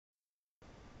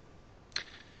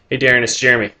Hey Darren, it's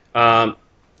Jeremy.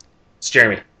 It's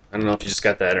Jeremy. I don't know if you just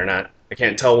got that or not. I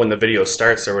can't tell when the video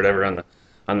starts or whatever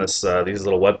on this these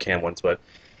little webcam ones. But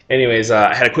anyways,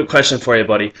 I had a quick question for you,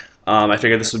 buddy. I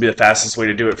figured this would be the fastest way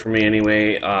to do it for me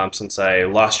anyway, since I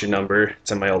lost your number.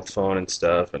 It's on my old phone and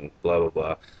stuff, and blah blah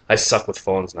blah. I suck with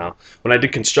phones now. When I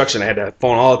did construction, I had that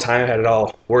phone all the time. I had it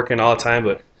all working all the time,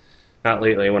 but not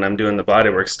lately. When I'm doing the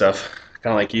bodywork stuff,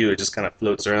 kind of like you, it just kind of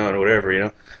floats around or whatever, you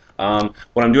know.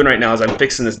 What I'm doing right now is I'm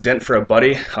fixing this dent for a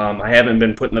buddy. I haven't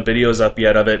been putting the videos up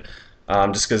yet of it,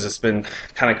 just because it's been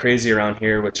kind of crazy around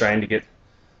here with trying to get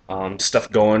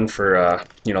stuff going for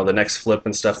you know, the next flip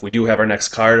and stuff. We do have our next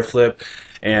car to flip,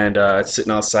 and it's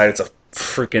sitting outside. It's a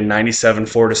freaking '97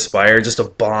 Ford Aspire, just a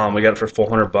bomb. We got it for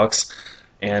 $400,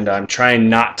 and I'm trying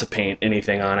not to paint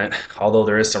anything on it. Although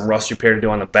there is some rust repair to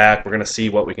do on the back, we're gonna see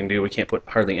what we can do. We can't put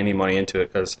hardly any money into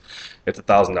it because it's a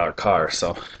 $1,000 car.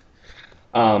 So.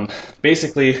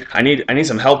 Basically, I need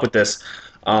some help with this.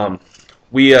 I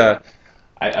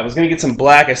was gonna get some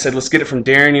black. I said, let's get it from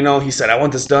Darrin. You know, he said, I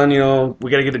want this done. You know, we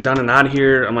gotta get it done and out of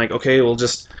here. I'm like, okay, we'll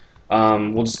just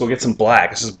go get some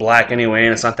black. It's just black anyway,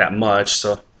 and it's not that much.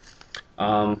 So,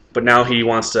 but now he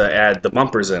wants to add the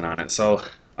bumpers in on it. So,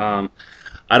 I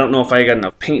don't know if I got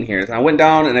enough paint here. I went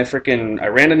down and I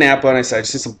ran to Napa and I said, I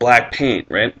just need some black paint,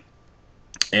 right?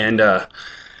 And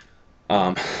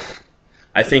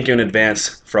I thank you in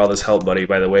advance for all this help, buddy,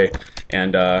 by the way.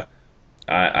 And I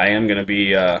am gonna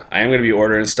be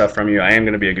ordering stuff from you. I am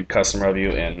gonna be a good customer of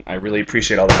you, and I really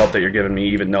appreciate all the help that you're giving me,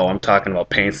 even though I'm talking about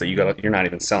paints that you're not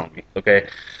even selling me. Okay,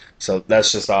 so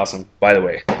that's just awesome. By the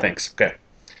way, thanks. Okay,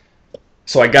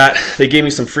 so they gave me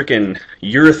some freaking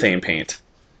urethane paint.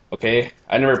 Okay,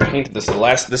 I never painted this.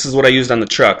 This is what I used on the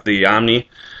truck, the Omni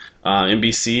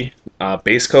MBC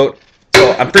base coat.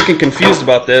 So I'm freaking confused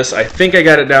about this. I think I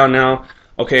got it down now.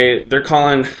 Okay, they're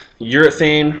calling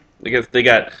urethane.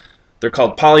 They're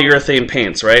called polyurethane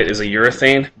paints, right? Is a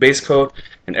urethane base coat,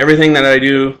 and everything that I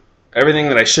do, everything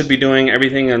that I should be doing,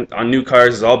 everything on new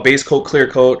cars is all base coat, clear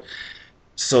coat.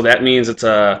 So that means it's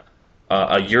a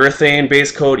urethane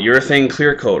base coat, urethane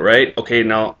clear coat, right? Okay,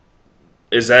 now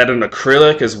is that an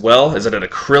acrylic as well? Is it an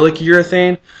acrylic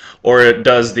urethane? Or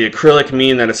does the acrylic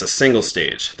mean that it's a single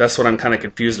stage? That's what I'm kind of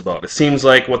confused about. It seems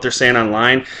like what they're saying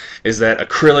online is that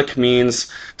acrylic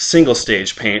means single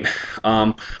stage paint,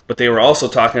 but they were also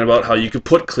talking about how you could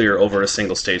put clear over a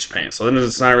single stage paint. So then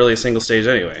it's not really a single stage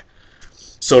anyway.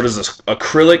 So does this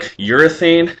acrylic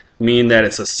urethane mean that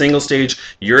it's a single stage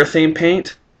urethane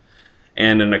paint,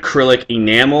 and an acrylic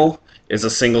enamel is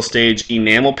a single stage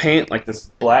enamel paint, like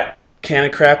this black can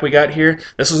of crap we got here?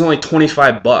 This was only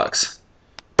 25 bucks.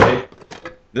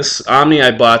 This Omni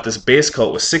I bought, this base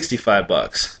coat, was 65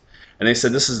 bucks, and they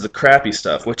said this is the crappy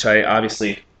stuff, which I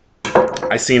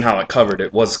seen how it covered.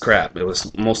 It was crap. It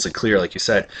was mostly clear, like you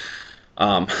said.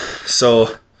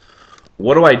 So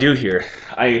what do I do here?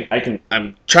 I'm thinking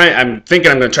I'm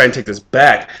gonna try and take this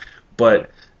back, but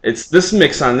this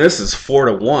mix on this is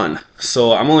 4-to-1,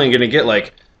 so I'm only gonna get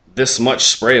like this much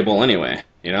sprayable anyway.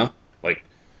 You know, like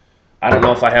I don't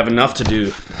know if I have enough to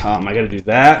do. I got to do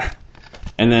that.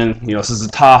 And then, you know, this is a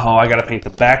Tahoe. I gotta paint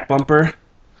the back bumper,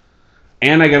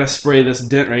 and I gotta spray this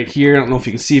dent right here. I don't know if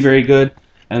you can see very good.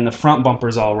 And the front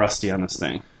bumper's all rusty on this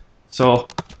thing. So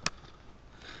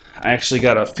I actually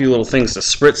got a few little things to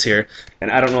spritz here,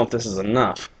 and I don't know if this is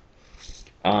enough.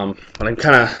 But I'm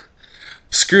kind of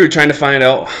screwed trying to find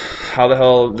out how the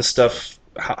hell this stuff,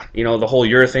 you know, the whole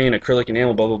urethane, acrylic,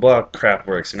 enamel, blah blah blah crap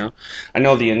works. You know, I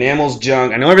know the enamel's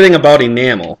junk. I know everything about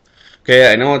enamel.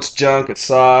 Okay, I know it's junk, it's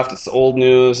soft, it's old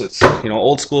news, it's, you know,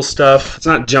 old school stuff. It's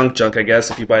not junk, I guess,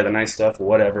 if you buy the nice stuff or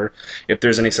whatever. If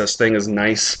there's any such thing as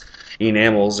nice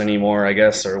enamels anymore, I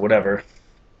guess, or whatever.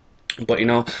 But, you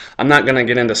know, I'm not going to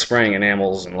get into spraying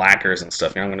enamels and lacquers and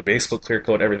stuff. You know, I'm going to base coat, clear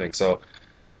coat, everything. So,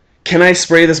 can I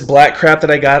spray this black crap that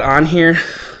I got on here?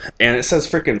 And it says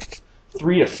freaking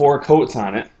 3 to 4 coats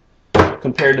on it,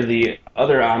 compared to the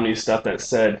other Omni stuff that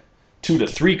said 2 to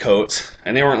 3 coats,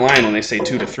 and they weren't lying when they say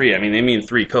 2 to 3. I mean, they mean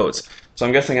 3 coats. So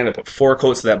I'm guessing I had to put 4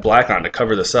 coats of that black on to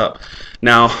cover this up.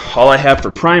 Now, all I have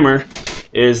for primer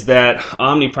is that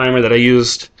Omni primer that I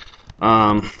used,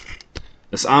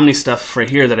 this Omni stuff right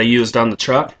here that I used on the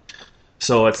truck.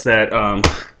 So it's that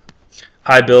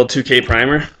high build 2K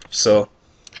primer. So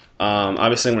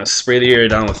obviously I'm going to spray the area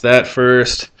down with that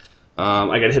first.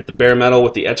 I got to hit the bare metal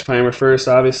with the etch primer first,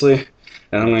 obviously.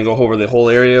 And I'm going to go over the whole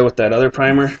area with that other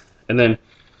primer. And then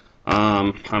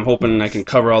I'm hoping I can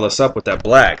cover all this up with that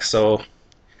black. So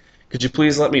could you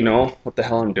please let me know what the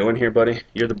hell I'm doing here, buddy?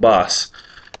 You're the boss.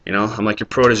 You know, I'm like your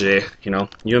protege. You know,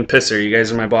 you and Pisser, you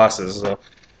guys are my bosses. So,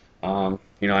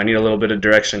 you know, I need a little bit of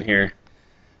direction here.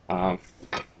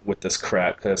 with this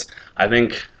crap, because I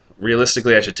think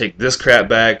realistically I should take this crap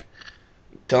back,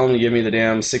 tell them to give me the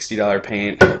damn $60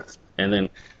 paint, and then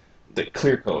the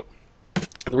clear coat.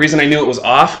 The reason I knew it was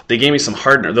off, they gave me some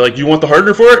hardener. They're like, "You want the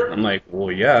hardener for it?" I'm like,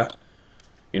 "Well, yeah."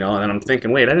 You know, and I'm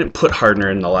thinking, wait, I didn't put hardener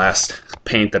in the last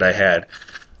paint that I had.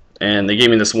 And they gave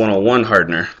me this 101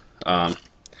 hardener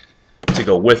to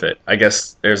go with it. I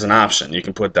guess there's an option. You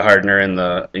can put the hardener in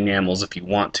the enamels if you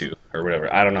want to, or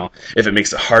whatever. I don't know if it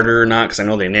makes it harder or not, because I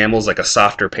know the enamel's like a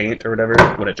softer paint or whatever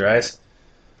when it dries.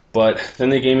 But then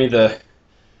they gave me the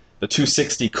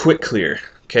 260 quick clear,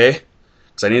 okay?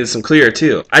 Because I needed some clear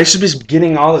too. I should be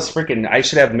getting all this freaking, I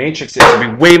should have matrix. It would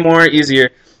be way more easier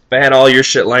if I had all your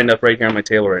shit lined up right here on my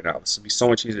table right now. This would be so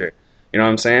much easier. You know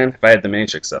what I'm saying? If I had the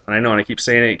matrix stuff. And I know, and I keep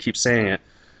saying it,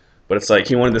 but it's like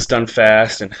he wanted this done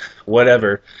fast and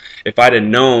whatever. If I'd have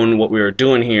known what we were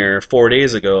doing here 4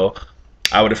 days ago,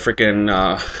 I would have freaking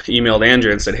emailed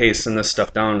Andrew and said, "Hey, send this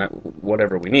stuff down at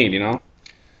whatever we need," you know?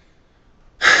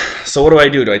 So what do I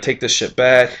do? Do I take this shit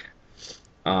back?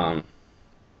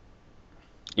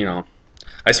 You know,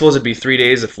 I suppose it'd be 3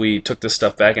 days if we took this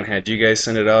stuff back and had you guys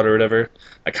send it out or whatever.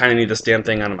 I kind of need this damn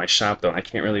thing out of my shop, though, and I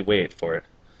can't really wait for it.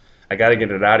 I got to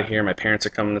get it out of here. My parents are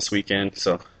coming this weekend,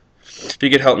 so if you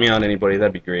could help me out, anybody,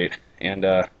 that'd be great. And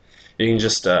you can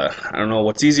just, I don't know,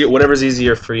 what's easier, whatever's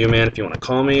easier for you, man. If you want to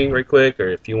call me right quick, or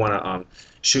if you want to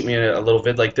shoot me a little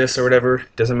vid like this or whatever,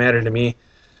 doesn't matter to me.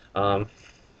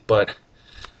 But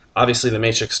obviously the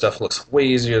matrix stuff looks way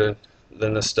easier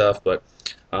than this stuff. But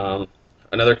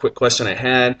another quick question I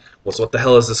had was, what the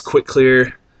hell is this quick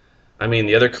clear? I mean,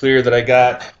 the other clear that I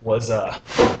got was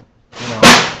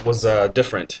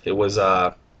different. It was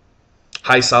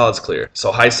high solids clear.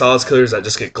 So high solids clears that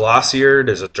just get glossier.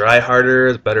 There's a dry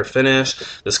harder, better finish.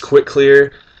 This quick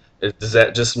clear, does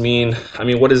that just mean? I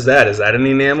mean, what is that? Is that an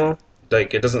enamel?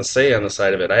 Like, it doesn't say on the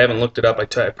side of it. I haven't looked it up. I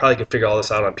probably could figure all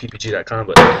this out on ppg.com.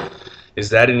 But is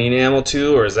that an enamel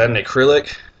too, or is that an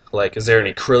acrylic? Like, is there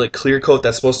an acrylic clear coat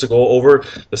that's supposed to go over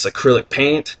this acrylic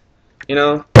paint? You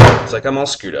know, it's like I'm all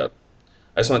screwed up.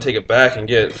 I just want to take it back and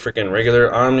get freaking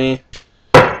regular Omni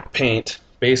paint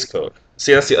base coat.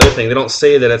 See, that's the other thing. They don't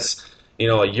say that it's, you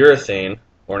know, a urethane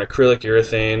or an acrylic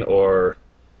urethane or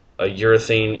a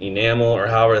urethane enamel or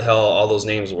however the hell all those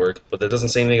names work. But that doesn't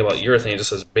say anything about urethane. It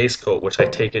just says base coat, which I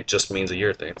take it just means a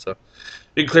urethane. So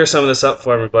you can clear some of this up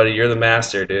for everybody. You're the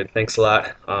master, dude. Thanks a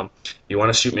lot. If you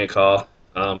want to shoot me a call.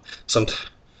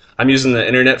 I'm using the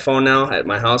internet phone now at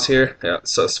my house here,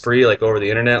 so it's free, like over the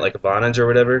internet, like a Vonage or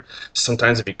whatever.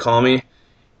 Sometimes if you call me,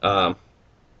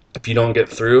 if you don't get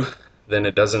through, then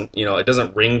it doesn't, you know, it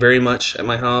doesn't ring very much at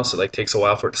my house. It like takes a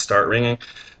while for it to start ringing.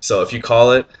 So if you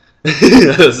call it,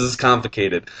 this is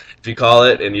complicated. If you call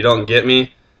it and you don't get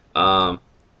me, I'll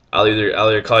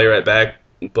either call you right back,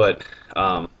 but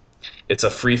it's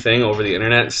a free thing over the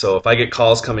internet. So if I get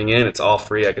calls coming in, it's all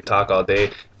free. I can talk all day.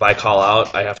 If I call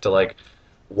out, I have to like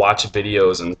watch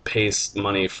videos and pay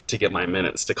money to get my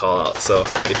minutes to call out. So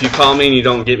if you call me and you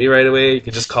don't get me right away, you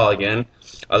can just call again.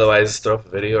 Otherwise, throw up a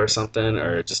video or something,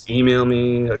 or just email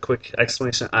me a quick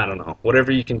explanation. I don't know.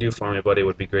 Whatever you can do for me, buddy,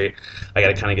 would be great. I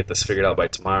gotta kind of get this figured out by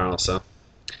tomorrow. So,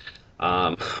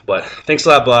 but thanks a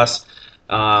lot, boss.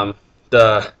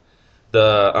 The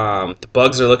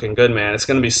bugs are looking good, man. It's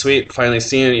gonna be sweet finally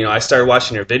seeing. You know, I started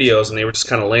watching your videos and they were just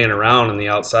kind of laying around on the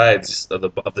outsides of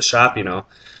the shop. You know,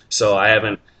 so I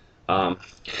haven't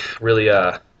really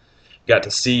got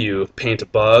to see you paint a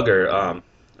bug or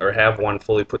have one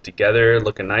fully put together,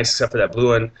 looking nice, except for that blue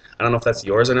one. I don't know if that's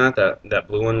yours or not. That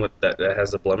blue one with that has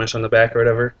the blemish on the back or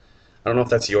whatever. I don't know if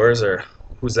that's yours or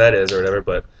whose that is or whatever,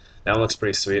 but that one looks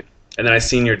pretty sweet. And then I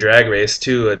seen your drag race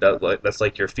too. That's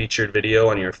like your featured video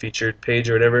on your featured page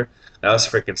or whatever. That was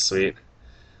freaking sweet.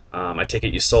 I take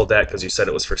it you sold that because you said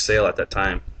it was for sale at that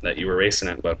time that you were racing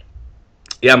it. But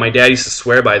yeah, my dad used to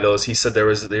swear by those. He said there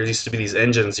used to be these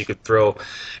engines you could throw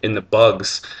in the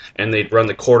bugs, and they'd run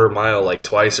the quarter mile like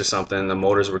twice or something, and the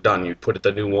motors were done. You'd put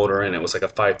the new motor in. It was like a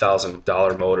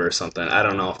 $5,000 motor or something. I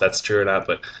don't know if that's true or not,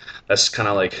 but that's kind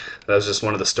of like, that was just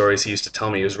one of the stories he used to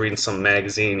tell me. He was reading some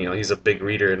magazine. You know, he's a big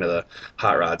reader into the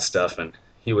hot rod stuff, and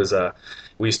he was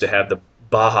we used to have the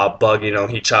Baja bug. You know,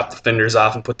 he chopped the fenders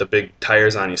off and put the big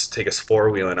tires on. He used to take us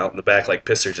four-wheeling out in the back like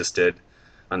Pisser just did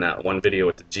on that one video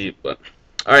with the Jeep. But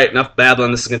all right, enough babbling.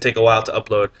 This is going to take a while to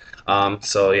upload.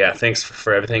 So yeah, thanks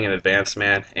for everything in advance,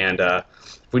 man. And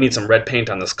if we need some red paint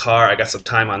on this car, I got some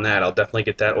time on that. I'll definitely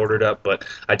get that ordered up. But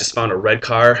I just found a red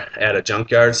car at a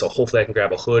junkyard, so hopefully I can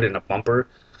grab a hood and a bumper,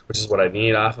 which is what I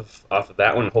need off of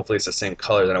that one. Hopefully it's the same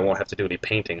color, then I won't have to do any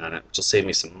painting on it, which will save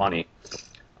me some money.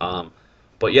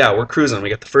 But yeah, we're cruising. We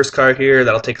got the first car here.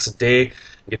 That'll take us a day.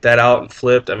 Get that out and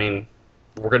flipped. I mean,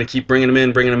 we're gonna keep bringing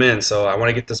them in. So I want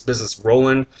to get this business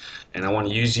rolling, and I want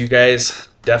to use you guys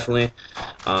definitely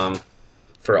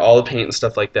for all the paint and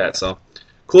stuff like that. So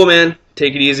cool, man.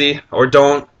 Take it easy, or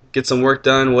don't. Get some work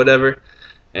done, whatever.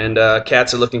 And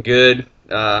cats are looking good.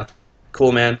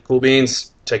 Cool, man. Cool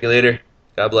beans. Check you later.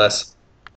 God bless.